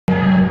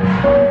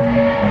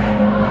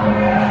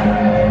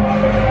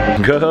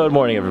Good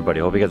morning, everybody.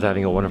 Hope you guys are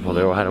having a wonderful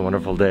day or had a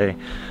wonderful day.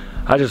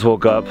 I just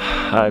woke up.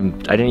 I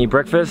didn't eat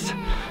breakfast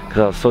because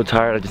I was so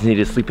tired. I just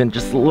needed to sleep in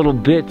just a little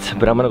bit,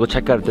 but I'm gonna go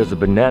check out if there's a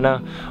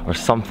banana or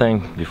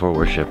something before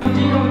worship.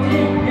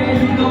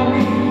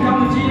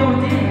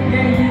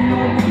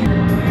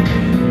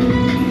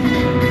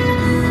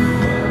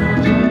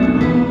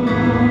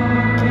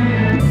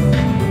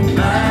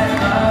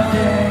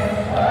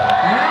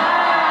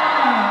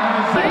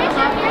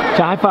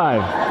 High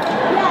five.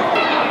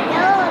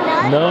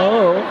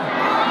 No.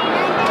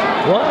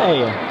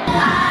 Why?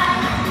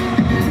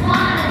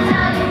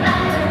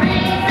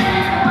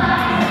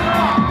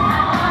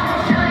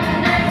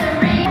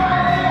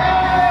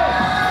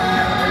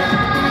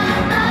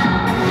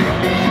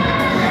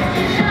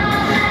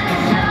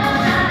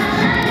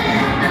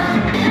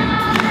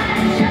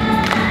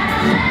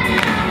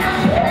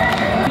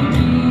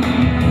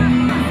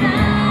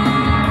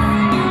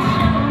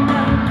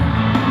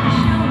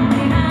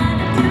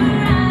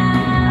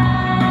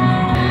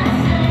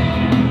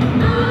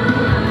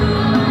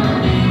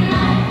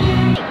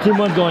 Team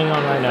 1 going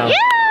on right now. Yeah!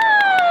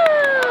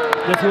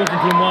 Guess who was in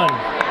Team 1?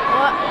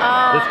 What?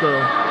 This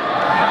girl.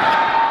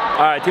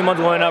 Alright, Team 1's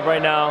going up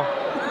right now.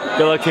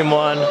 Good luck, Team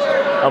 1.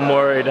 I'm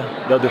worried.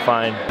 They'll do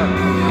fine.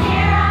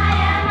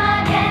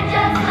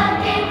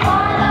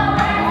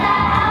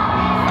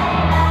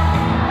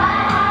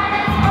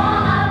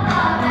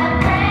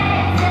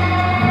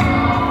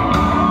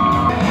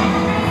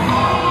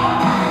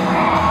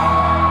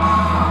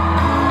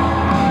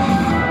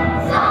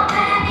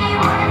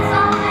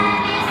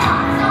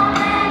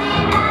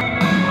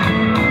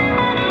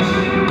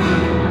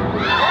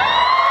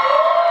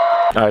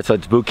 Alright, so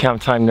it's boot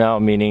camp time now,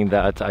 meaning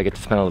that I get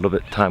to spend a little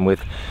bit of time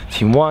with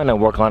Team 1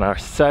 and work on our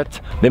set.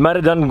 They might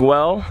have done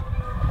well,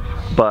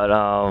 but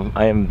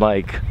I am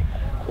like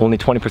only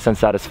 20%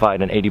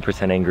 satisfied and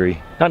 80%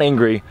 angry. Not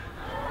angry,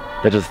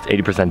 they're just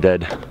 80%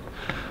 dead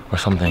or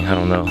something, I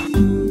don't know.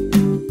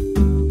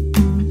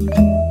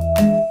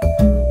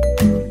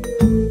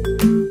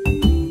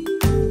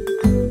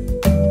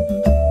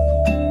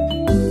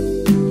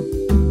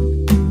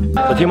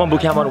 So Team 1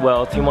 boot camp went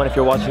well. Team 1, if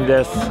you're watching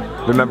this,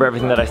 remember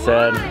everything that I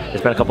said.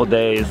 It's been a couple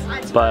days,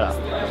 but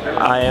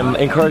I am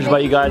encouraged by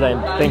you guys. I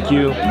thank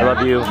you. I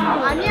love you. It's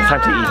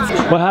time to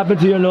eat. What happened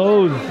to your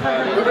nose?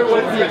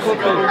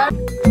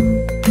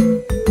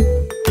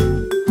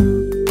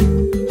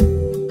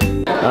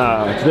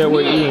 Today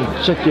we're eating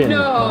chicken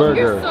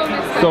burger.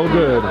 So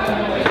good.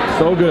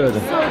 So good.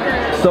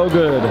 So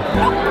good.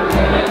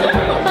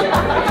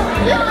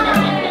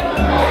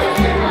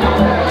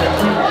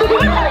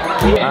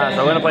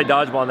 So we're gonna play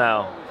dodgeball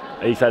now.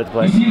 Are you excited to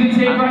play? We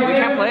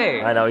can't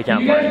play. I know, we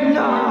can't play.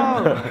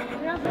 No!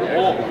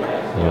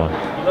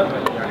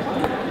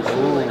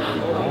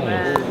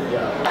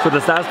 So the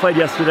staffs played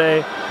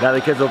yesterday, now the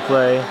kids will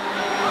play.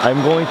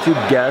 I'm going to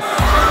guess.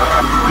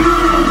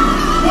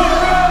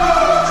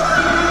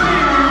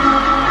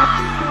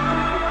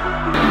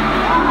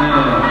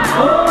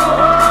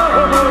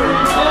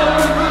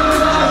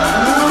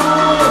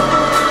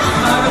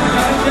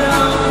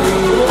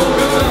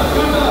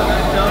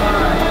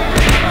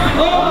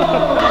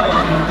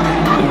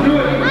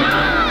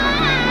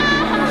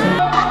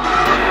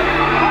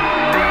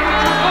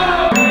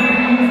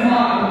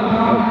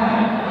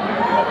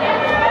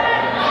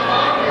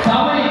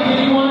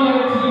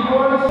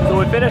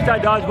 Finished our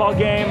dodgeball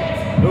game.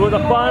 It was a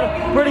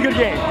fun, pretty good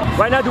game.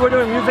 Right now we're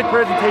doing music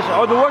presentation,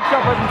 or the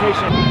workshop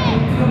presentation.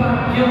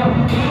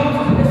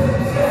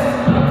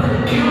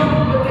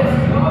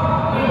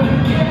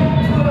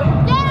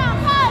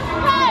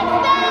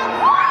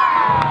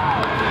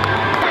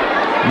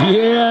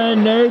 Yeah,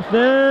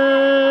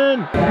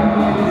 Nathan!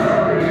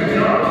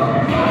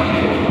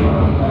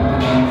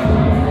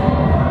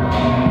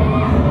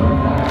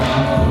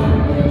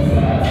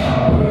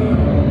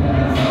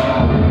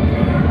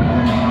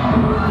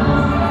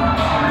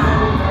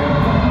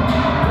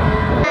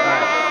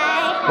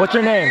 What's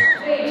your name?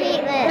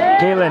 Caitlin.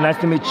 Caitlin, nice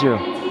to meet you.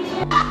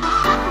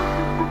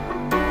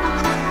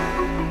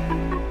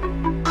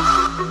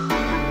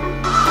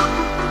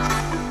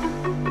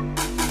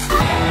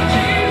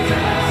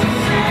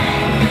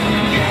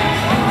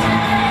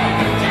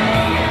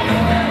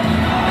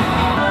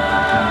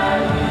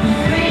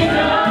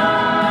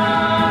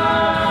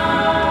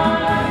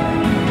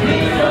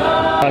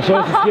 Show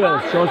us the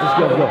skills. Show us the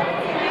skills. Go.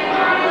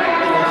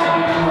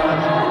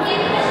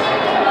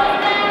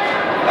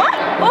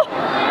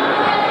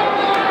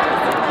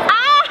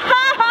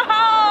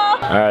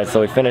 Alright,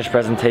 so we finished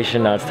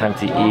presentation, now it's time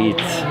to eat.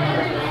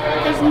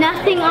 There's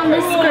nothing on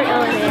the screen.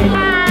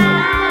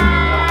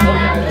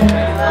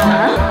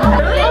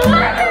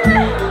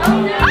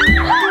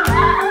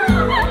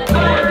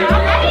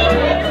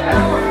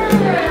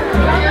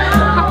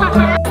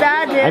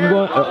 I'm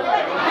going...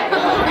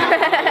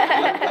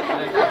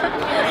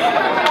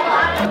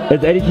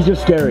 Is Eddie teacher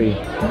scary?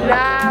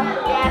 Nah.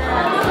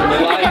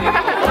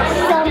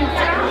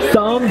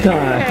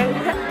 Sometimes.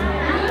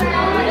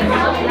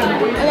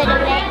 A little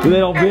bit.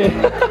 Little bit.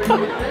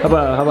 How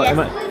about,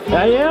 Yes.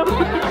 I am?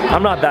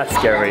 I'm not that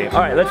scary. All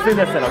right, let's do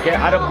this then, okay?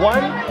 Out of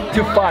 1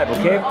 to 5,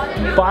 okay?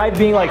 5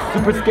 being like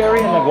super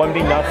scary and like 1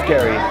 being not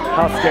scary.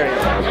 How scary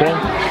is that, okay?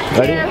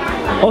 Ready?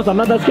 Oh, so I'm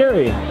not that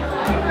scary.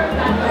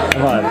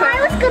 Come on.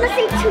 I was gonna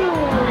say 2.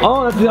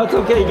 Oh, that's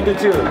okay, you can do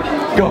 2.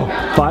 Go.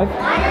 5?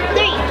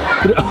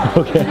 3.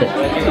 Okay.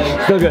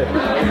 Still good.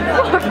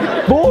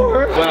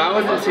 4? When I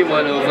was in team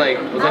 1, it was like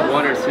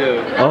 1 or 2.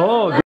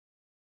 Oh, good.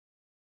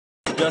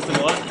 Justin,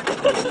 what?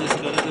 Just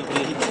go to the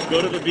beach.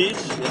 Go to the beach?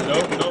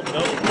 Nope, nope,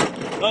 nope.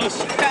 Oh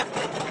shit!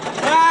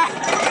 Ah!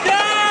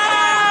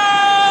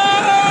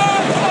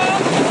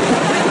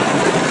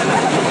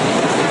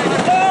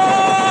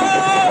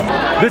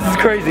 No! This is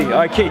crazy. All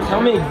right, Kate,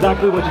 tell me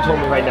exactly what you told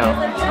me right now.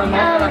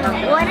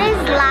 What is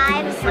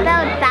live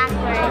spelled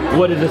backwards?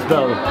 What is this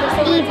spell?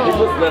 Evil.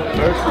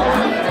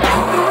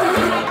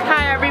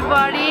 Hi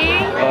everybody,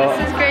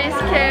 this is Grace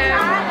Kim,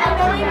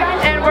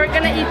 and we're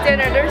gonna eat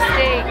dinner. There's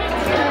steak.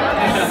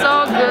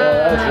 So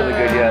good. That's really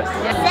good, yes.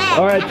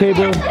 All right,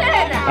 table.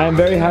 I'm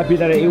very happy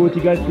that I ate with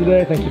you guys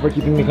today. Thank you for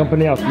keeping me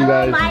company. I'll see you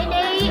guys My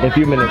name, in a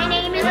few minutes. My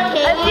name is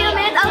Kate. A few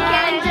minutes,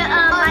 okay.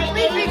 And my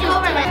age is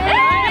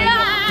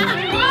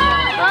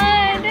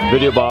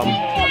Video bomb.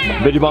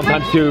 Video bomb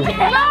times 2.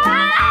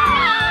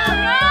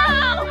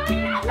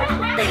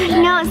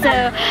 No,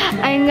 so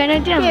I'm gonna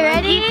do a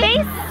monkey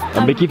face.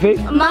 A Mickey face?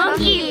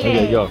 Monkey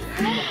Okay, go.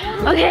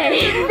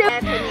 Okay.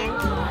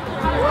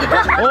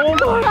 Oh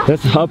my!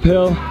 That's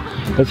uphill.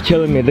 That's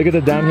killing me. Look at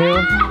the downhill.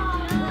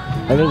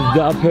 And this is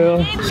the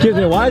uphill. Excuse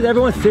me, why is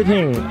everyone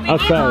sitting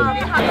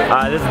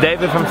outside? This is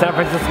David from San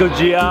Francisco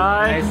GI.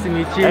 Nice to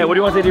meet you. Hey, what do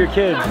you want to say to your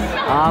kids?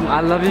 I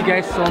love you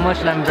guys so much,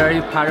 and I'm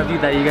very proud of you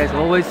that you guys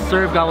always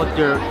serve God with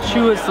your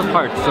truest of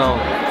hearts. So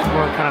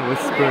we're kind of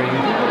whispering.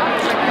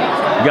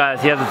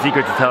 Guys, he has a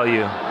secret to tell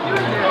you.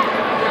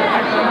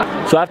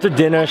 So after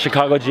dinner,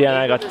 Chicago GI and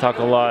I got to talk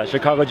a lot.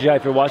 Chicago GI,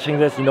 if you're watching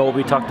this, you know what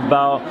we talked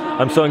about.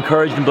 I'm so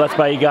encouraged and blessed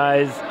by you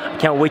guys. I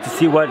can't wait to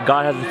see what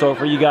God has in store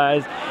for you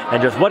guys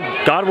and just what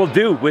God will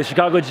do with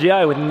Chicago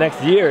GI within the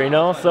next year, you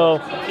know? So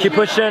keep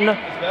pushing.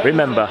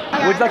 Remember,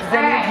 would you like to say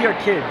anything to your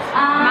kids?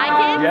 My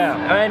kids?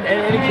 Yeah, and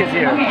any kids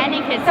here.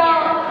 Any kids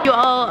here. You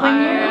all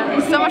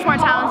are so much more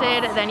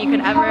talented than you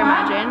could ever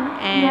imagine,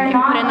 and if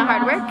you put in the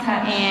hard work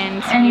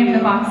and any of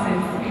the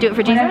boxes. do it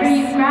for Jesus, Whatever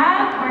you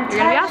grab or you're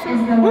gonna be touch awesome.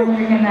 is the one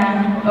you're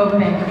gonna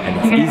open.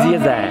 It's easy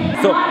as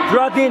that. So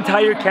throughout the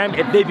entire camp,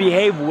 if they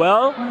behave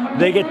well,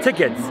 they get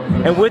tickets.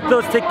 And with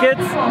those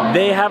tickets,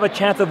 they have a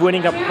chance of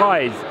winning a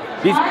prize.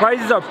 These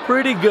prizes are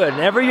pretty good.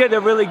 And every year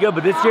they're really good,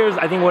 but this year is,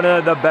 I think, one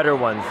of the better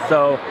ones.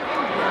 So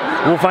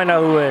we'll find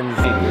out who wins.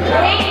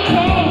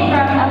 8K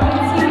from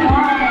LT1.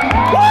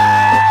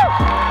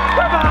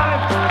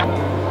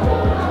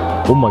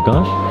 Oh my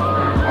gosh.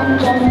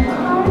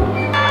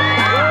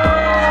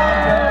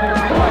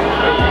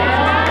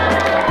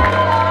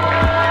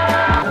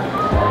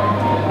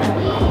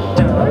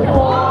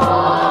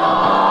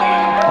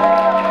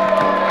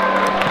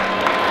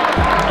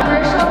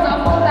 Commercial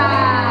duffel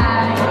bag.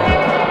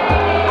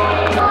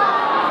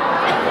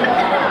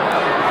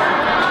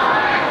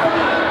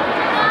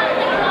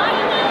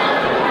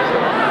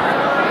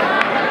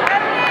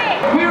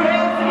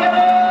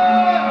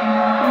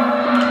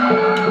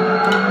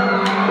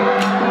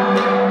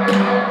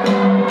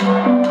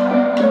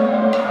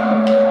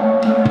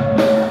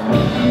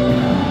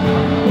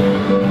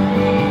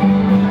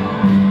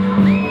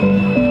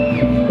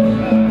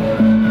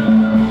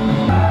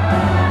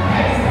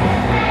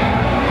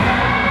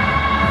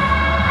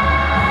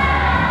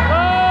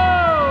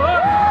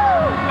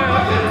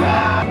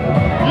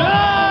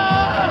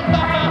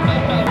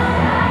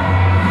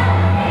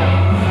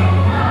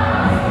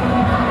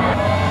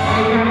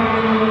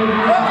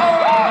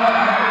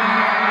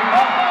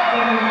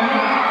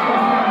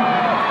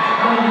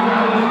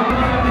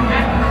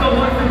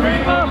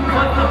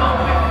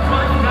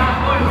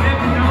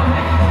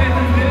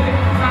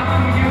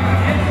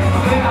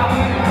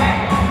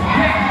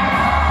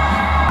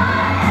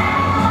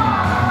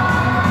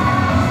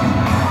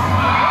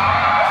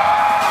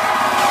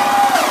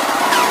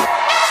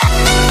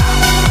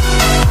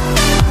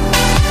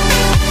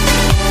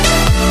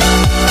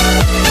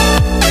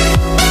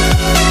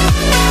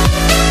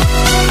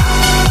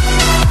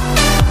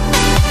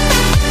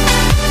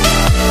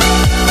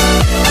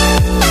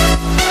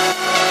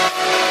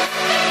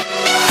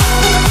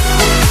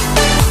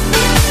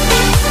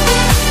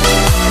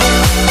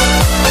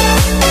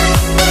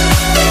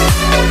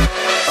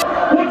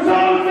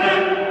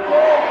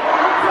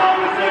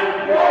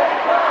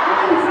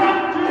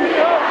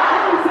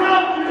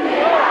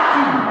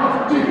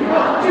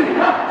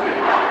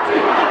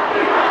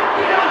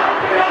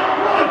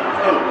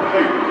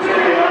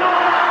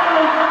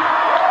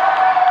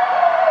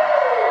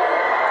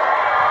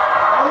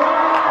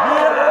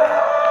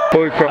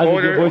 Holy crap.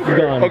 Your voice is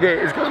gone. Okay,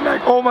 it's coming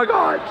back. Oh my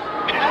god.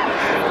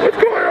 What's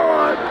going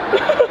on?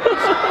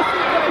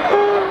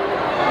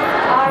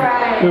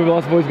 Alright. Your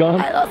lost voice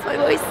gone? I lost my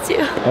voice too.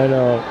 I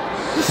know.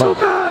 So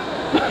bad.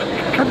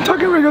 I'm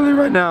talking regularly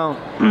right now.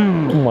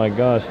 Oh my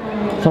gosh.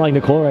 Sound like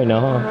Nicole right now,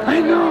 huh?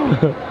 I know.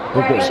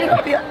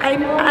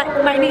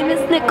 My name is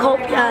Nicole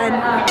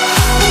Pian.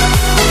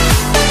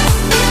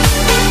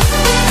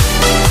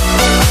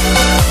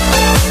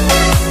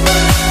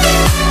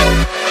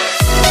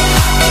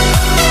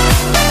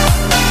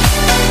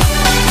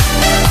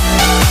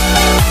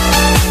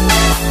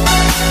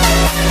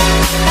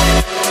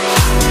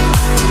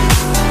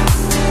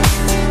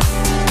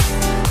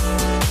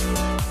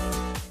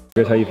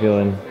 Grace, how you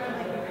feeling?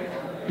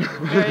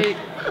 Very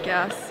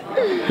gassy.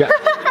 Yeah.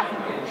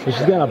 She's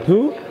got a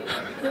poo?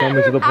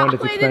 Coming to the point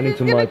it's expanding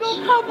too much.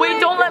 Wait,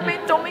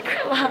 don't make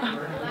her laugh.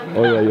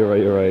 Oh yeah, you're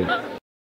right, you're right.